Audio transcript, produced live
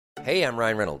Hey, I'm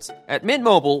Ryan Reynolds. At Mint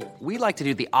Mobile, we like to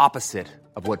do the opposite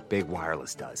of what Big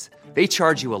Wireless does. They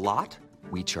charge you a lot,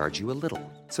 we charge you a little.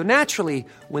 So naturally,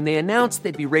 when they announced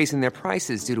they'd be raising their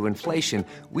prices due to inflation,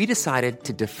 we decided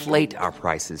to deflate our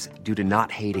prices due to not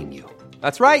hating you.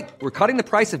 That's right. We're cutting the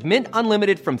price of Mint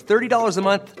Unlimited from $30 a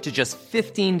month to just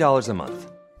 $15 a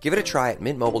month. Give it a try at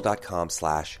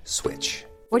mintmobile.com/switch.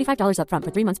 $45 up front for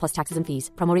 3 months plus taxes and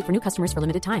fees. Promo rate for new customers for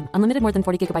limited time. Unlimited more than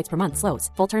 40 gigabytes per month. Slows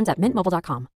full terms at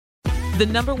mintmobile.com. The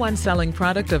number one selling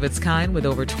product of its kind with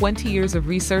over 20 years of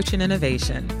research and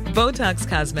innovation. Botox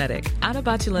Cosmetic, out of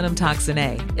botulinum toxin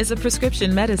A, is a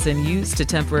prescription medicine used to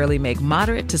temporarily make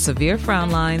moderate to severe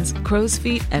frown lines, crow's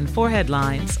feet, and forehead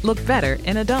lines look better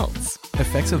in adults.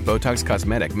 Effects of Botox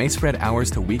Cosmetic may spread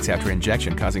hours to weeks after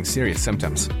injection, causing serious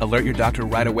symptoms. Alert your doctor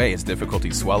right away as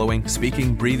difficulty swallowing,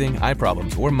 speaking, breathing, eye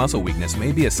problems, or muscle weakness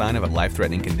may be a sign of a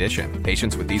life-threatening condition.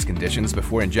 Patients with these conditions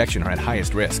before injection are at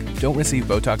highest risk. Don't receive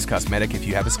Botox Cosmetic if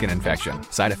you have a skin infection.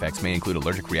 Side effects may include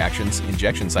allergic reactions,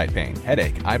 injection site pain,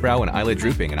 headache, eyebrow and eyelid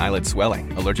drooping, and eyelid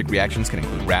swelling. Allergic reactions can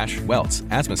include rash, welts,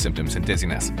 asthma symptoms, and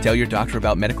dizziness. Tell your doctor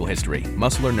about medical history,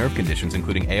 muscle or nerve conditions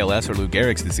including ALS or Lou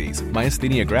Gehrig's disease,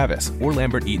 myasthenia gravis, or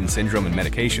Lambert-Eaton syndrome, and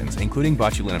medications, including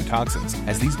botulinum toxins,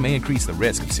 as these may increase the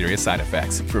risk of serious side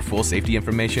effects. For full safety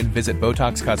information, visit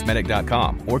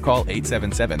BotoxCosmetic.com or call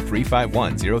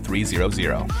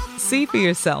 877-351-0300. See for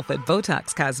yourself at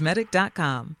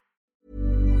BotoxCosmetic.com.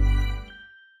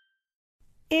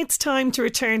 It's time to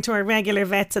return to our regular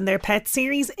Vets and Their Pets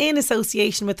series in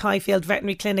association with Highfield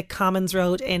Veterinary Clinic, Commons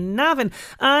Road in Navan.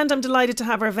 And I'm delighted to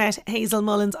have our vet, Hazel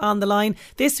Mullins, on the line.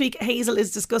 This week, Hazel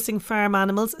is discussing farm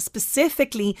animals,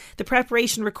 specifically the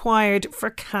preparation required for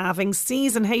calving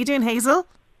season. How you doing, Hazel?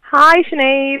 Hi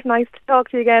Sinead, nice to talk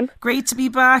to you again. Great to be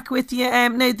back with you.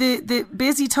 Now, the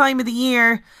busy time of the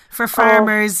year for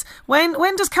farmers, when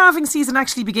does calving season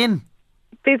actually begin?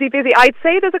 Busy. I'd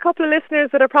say there's a couple of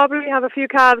listeners that are probably have a few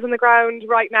calves on the ground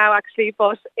right now actually,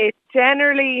 but it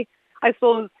generally, I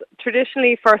suppose,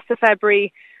 traditionally 1st of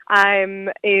February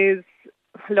is,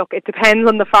 look, it depends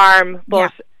on the farm,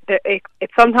 but it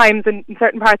sometimes in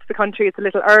certain parts of the country it's a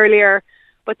little earlier,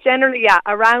 but generally,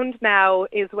 around now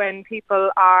is when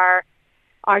people are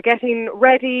getting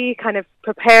ready, kind of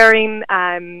preparing,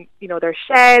 their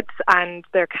sheds and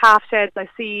their calf sheds.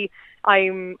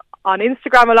 I'm on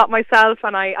Instagram a lot myself,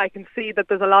 and I can see that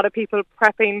there's a lot of people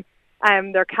prepping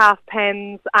their calf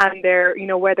pens and their,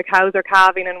 where the cows are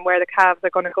calving and where the calves are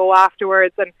going to go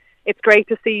afterwards. And it's great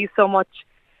to see so much,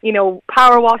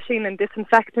 power washing and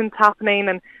disinfectants happening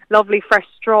and lovely fresh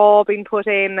straw being put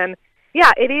in. And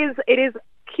it is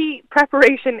key.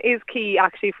 Preparation is key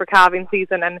actually for calving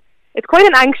season, and it's quite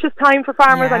an anxious time for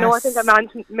farmers. Yes. I know, I think I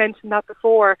mentioned that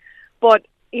before, but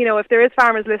if there is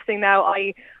farmers listening now,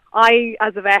 I,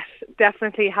 as a vet,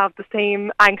 definitely have the same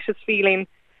anxious feeling,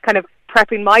 kind of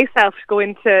prepping myself to go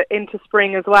into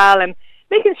spring as well, and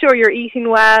making sure you're eating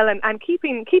well and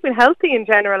keeping healthy in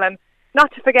general, and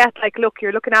not to forget, look,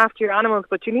 you're looking after your animals,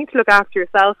 but you need to look after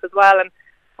yourself as well. And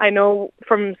I know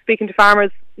from speaking to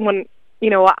farmers, when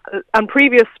on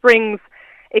previous springs,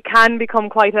 it can become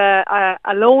quite a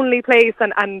lonely place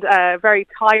and very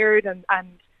tired and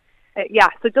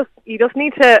so you just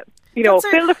need to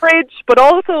fill the fridge, but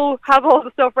also have all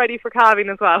the stuff ready for calving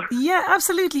as well. Yeah,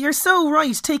 absolutely. You're so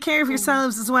right. Take care of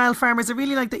yourselves as well, farmers. I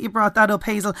really like that you brought that up,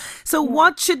 Hazel. So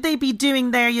what should they be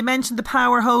doing there? You mentioned the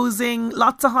power hosing,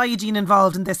 lots of hygiene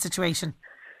involved in this situation.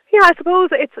 Yeah, I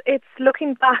suppose it's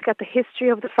looking back at the history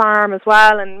of the farm as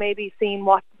well, and maybe seeing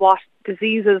what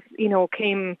diseases,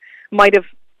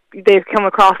 they've come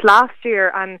across last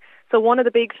year. And so one of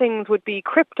the big things would be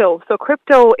crypto. So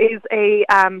crypto is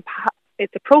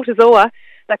it's a protozoa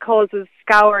that causes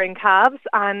scour in calves,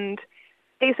 and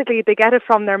basically they get it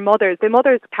from their mothers. The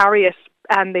mothers carry it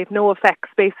and they've no effects.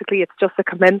 Basically, it's just a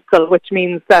commensal, which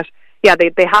means that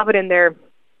they have it in their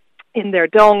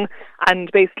dung, and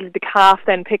basically the calf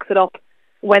then picks it up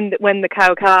when the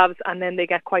cow calves, and then they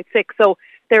get quite sick. So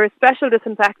there are special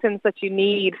disinfectants that you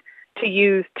need to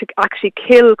use to actually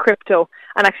kill crypto,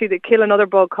 and actually they kill another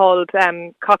bug called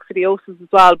coccidiosis as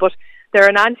well, but they're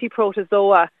an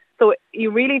anti-protozoa. So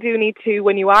you really do need to,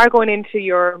 when you are going into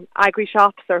your agri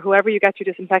shops or whoever you get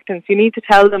your disinfectants, you need to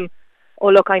tell them, oh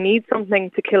look, I need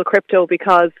something to kill crypto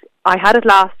because I had it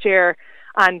last year,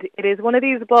 and it is one of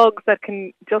these bugs that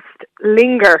can just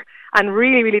linger and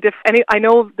really, really I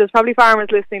know there's probably farmers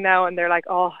listening now and they're like,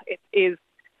 oh, it is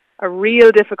a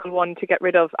real difficult one to get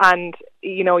rid of. And,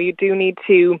 you do need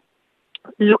to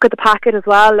look at the packet as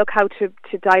well, look how to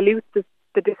dilute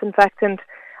the disinfectant.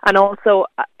 And also,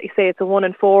 you say it's a 1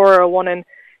 in 4 or a 1 in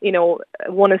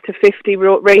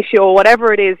 1:50 ratio,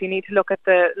 whatever it is, you need to look at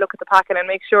the packing and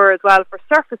make sure as well for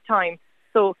surface time.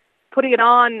 So putting it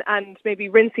on and maybe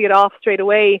rinsing it off straight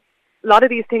away. A lot of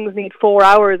these things need 4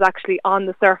 hours actually on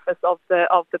the surface of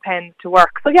the pen to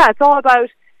work. So yeah, it's all about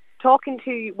talking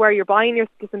to where you're buying your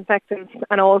disinfectants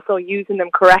and also using them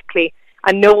correctly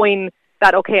and knowing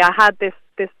that, okay, I had this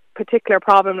particular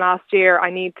problem last year,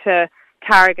 I need to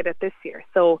target it this year.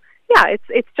 So yeah,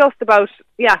 it's just about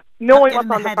knowing what's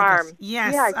on the farm.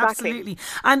 Yes, yeah, exactly. Absolutely.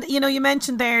 And you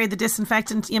mentioned there the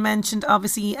disinfectant. You mentioned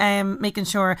obviously making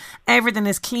sure everything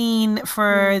is clean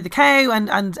for the cow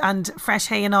and fresh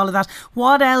hay and all of that.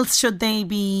 What else should they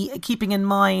be keeping in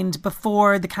mind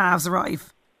before the calves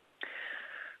arrive?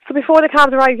 So before the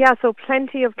calves arrive, so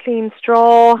plenty of clean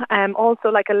straw, also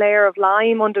like a layer of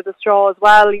lime under the straw as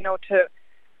well, to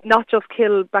not just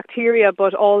kill bacteria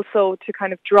but also to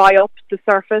kind of dry up the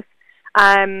surface.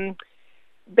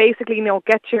 Basically,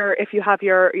 if you have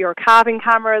your calving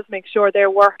cameras, make sure they're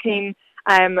working.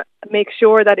 Make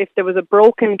sure that if there was a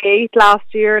broken gate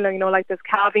last year, like there's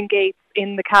calving gates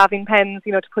in the calving pens,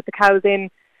 to put the cows in,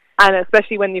 and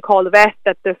especially when you call the vet,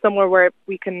 that there's somewhere where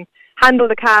we can handle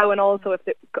the cow, and also if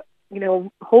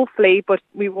hopefully, but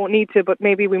we won't need to, but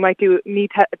maybe we might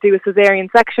need to do a cesarean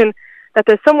section, that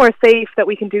there's somewhere safe that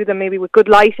we can do them, maybe with good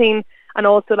lighting, and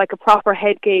also like a proper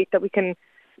head gate that we can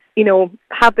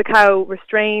have the cow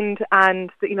restrained, and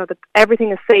that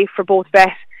everything is safe for both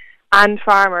vet and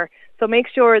farmer. So make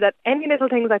sure that any little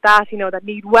things like that, that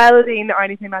need welding or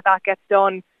anything like that, gets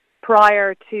done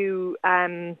prior to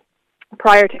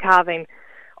calving.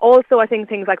 Also, I think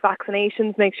things like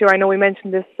vaccinations, make sure, I know we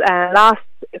mentioned this a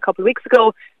couple of weeks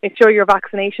ago, make sure your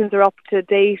vaccinations are up to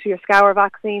date, your scour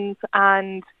vaccines,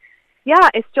 and yeah,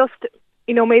 it's just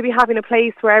maybe having a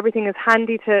place where everything is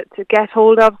handy to get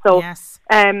hold of. So, yes.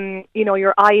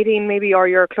 Your iodine maybe, or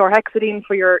your chlorhexidine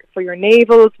for your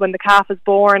navels when the calf is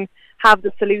born. Have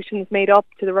the solutions made up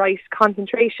to the right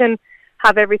concentration.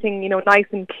 Have everything nice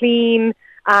and clean,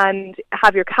 and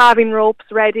have your calving ropes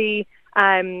ready.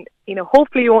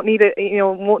 Hopefully you won't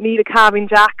need a calving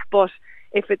jack, but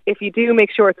if you do,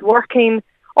 make sure it's working.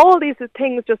 All these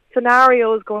things, just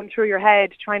scenarios going through your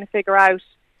head, trying to figure out,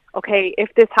 okay, if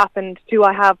this happened, do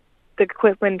I have the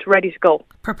equipment ready to go?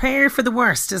 Prepare for the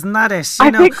worst, isn't that it?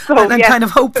 I think so, and kind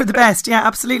of hope for the best. Yeah,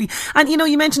 absolutely. And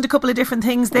you mentioned a couple of different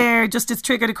things there. Just it's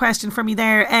triggered a question for me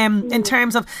there. In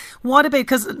terms of what about,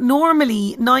 because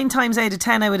normally 9 times out of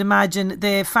 10, I would imagine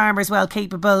the farmer is well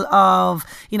capable of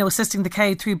assisting the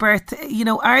cow through birth.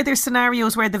 Are there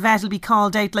scenarios where the vet will be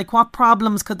called out? Like, what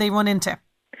problems could they run into?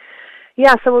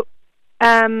 Yeah, so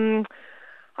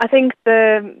I think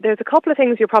there's a couple of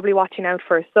things you're probably watching out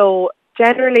for. So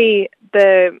generally,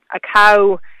 a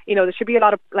cow, there should be a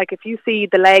lot of, like, if you see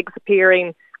the legs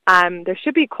appearing, there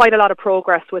should be quite a lot of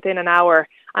progress within an hour.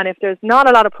 And if there's not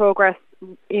a lot of progress,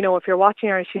 if you're watching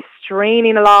her and she's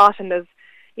straining a lot, and there's,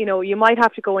 you might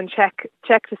have to go and check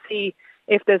to see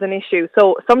if there's an issue.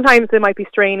 So sometimes they might be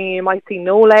straining, you might see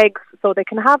no legs, so they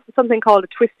can have something called a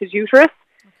twisted uterus.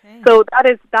 Okay. So that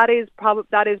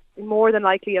is more than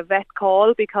likely a vet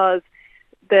call, because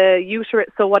the uterus,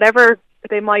 so whatever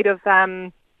they might have,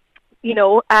 been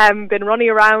running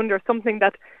around, or something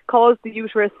that caused the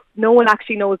uterus, no one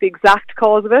actually knows the exact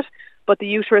cause of it, but the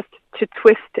uterus to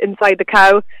twist inside the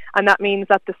cow, and that means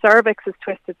that the cervix is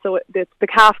twisted, so the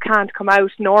calf can't come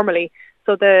out normally.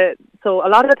 So a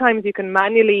lot of the times you can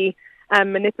manually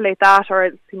manipulate that, or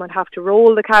you might have to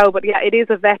roll the cow, but yeah, it is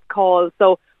a vet call.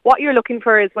 So what you're looking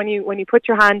for is when you put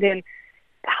your hand in,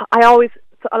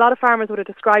 a lot of farmers would have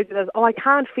described it as, I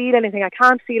can't feel anything, I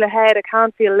can't feel a head, I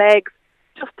can't feel legs,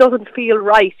 it just doesn't feel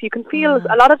right. You can feel,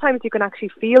 a lot of times you can actually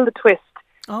feel the twist.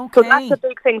 Okay. So that's a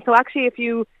big thing. So actually if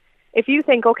you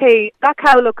think, okay, that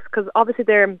cow looks, because obviously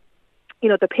they're,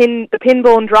 the pin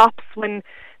bone drops when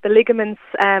the ligaments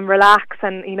relax,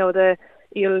 and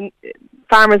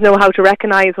farmers know how to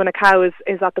recognise when a cow is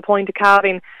at the point of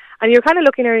calving, and you're kind of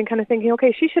looking at her and kind of thinking,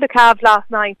 okay, she should have calved last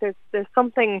night, there's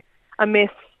something amiss.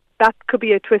 That could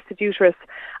be a twisted uterus.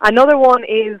 Another one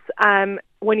is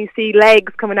when you see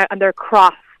legs coming out and they're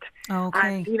crossed.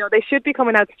 Okay. And they should be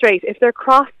coming out straight. If they're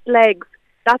crossed legs,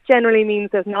 that generally means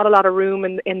there's not a lot of room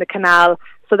in the canal.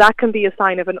 So that can be a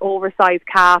sign of an oversized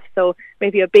calf. So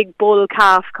maybe a big bull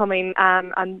calf coming,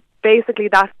 and basically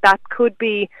that could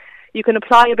be, you can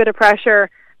apply a bit of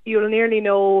pressure, you'll nearly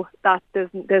know that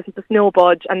there's no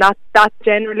budge, and that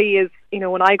generally is,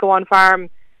 when I go on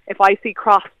farm, if I see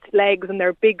crossed legs and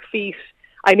their big feet,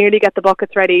 I nearly get the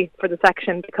buckets ready for the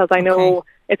section, because I know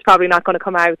it's probably not going to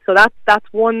come out. So that's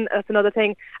another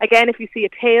thing. Again, if you see a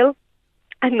tail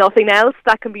and nothing else,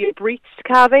 that can be a breached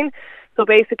calving. So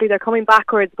basically they're coming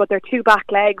backwards, but their two back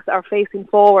legs are facing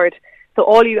forward. So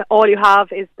all you have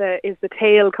is the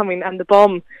tail coming and the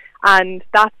bum, and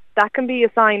that can be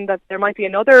a sign that there might be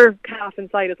another calf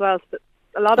inside as well. So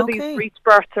a lot of these breech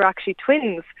births are actually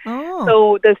twins.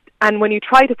 So and when you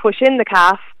try to push in the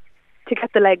calf to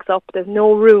get the legs up, there's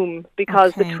no room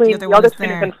because the other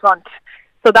twin is in front.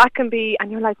 So that can be,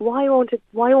 and you're like, why won't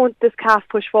this calf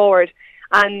push forward?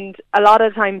 And a lot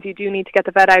of times you do need to get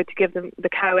the vet out to give the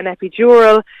cow an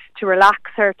epidural to relax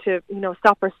her, to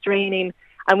stop her straining.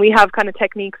 And we have kind of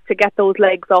techniques to get those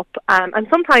legs up. And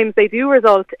sometimes they do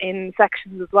result in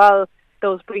sections as well,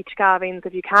 those breech calvings,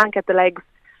 if you can't get the legs.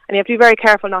 And you have to be very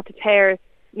careful not to tear,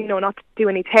 not to do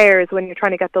any tears when you're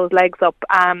trying to get those legs up.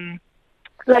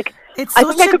 It's I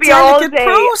such think I a could be all day.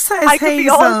 Process, I could be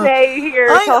all day here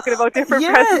talking about different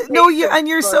presentations.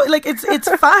 You're so it's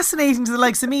fascinating to the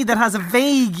likes of me that has a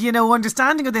vague,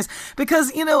 understanding of this,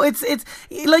 because it's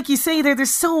like you say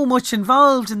there's so much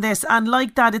involved in this, and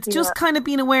like that, it's just kind of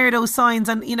being aware of those signs,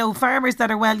 and farmers that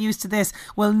are well used to this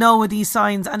will know these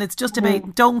signs, and it's just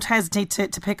about don't hesitate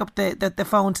to pick up the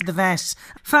phone to the vet.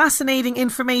 Fascinating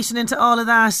information into all of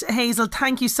that, Hazel.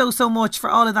 Thank you so much for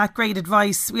all of that great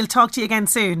advice. We'll talk to you again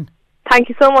soon. Thank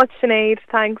you so much, Sinead.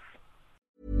 Thanks.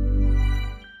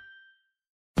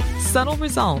 Subtle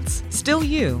results, still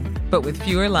you, but with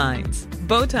fewer lines.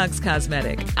 Botox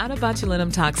Cosmetic, out of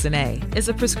botulinum toxin A, is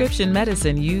a prescription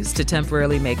medicine used to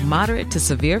temporarily make moderate to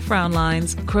severe frown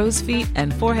lines, crow's feet,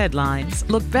 and forehead lines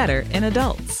look better in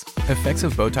adults. Effects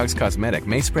of Botox Cosmetic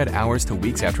may spread hours to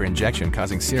weeks after injection,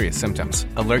 causing serious symptoms.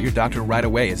 Alert your doctor right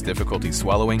away as difficulty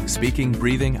swallowing, speaking,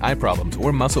 breathing, eye problems,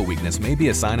 or muscle weakness may be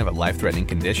a sign of a life-threatening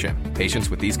condition. Patients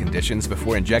with these conditions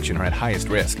before injection are at highest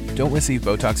risk. Don't receive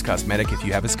Botox Cosmetic if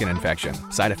you have a skin infection.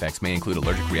 Side effects may include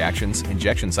allergic reactions,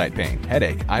 injection site pain,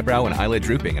 headache, eyebrow and eyelid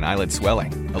drooping, and eyelid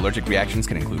swelling. Allergic reactions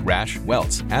can include rash,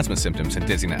 welts, asthma symptoms, and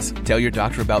dizziness. Tell your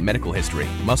doctor about medical history,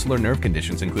 muscle or nerve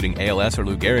conditions including ALS or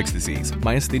Lou Gehrig's disease,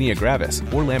 myasthenia gravis,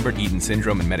 or Lambert-Eaton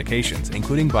syndrome, and medications,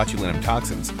 including botulinum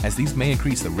toxins, as these may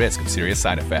increase the risk of serious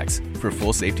side effects. For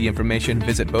full safety information,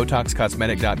 visit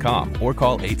BotoxCosmetic.com or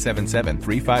call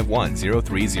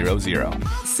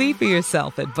 877-351-0300. See for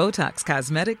yourself at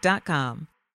BotoxCosmetic.com.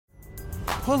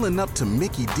 Pulling up to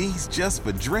Mickey D's just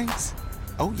for drinks?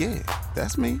 Oh yeah,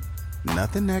 that's me.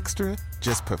 Nothing extra,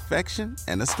 just perfection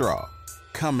and a straw.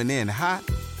 Coming in hot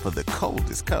for the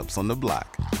coldest cups on the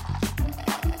block.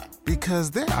 Because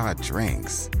there are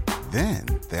drinks. Then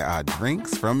there are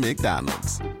drinks from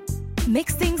McDonald's.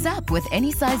 Mix things up with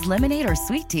any size lemonade or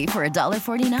sweet tea for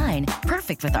 $1.49.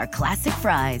 Perfect with our classic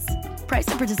fries. Price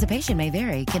and participation may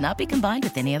vary. Cannot be combined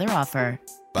with any other offer.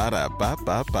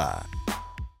 Ba-da-ba-ba-ba.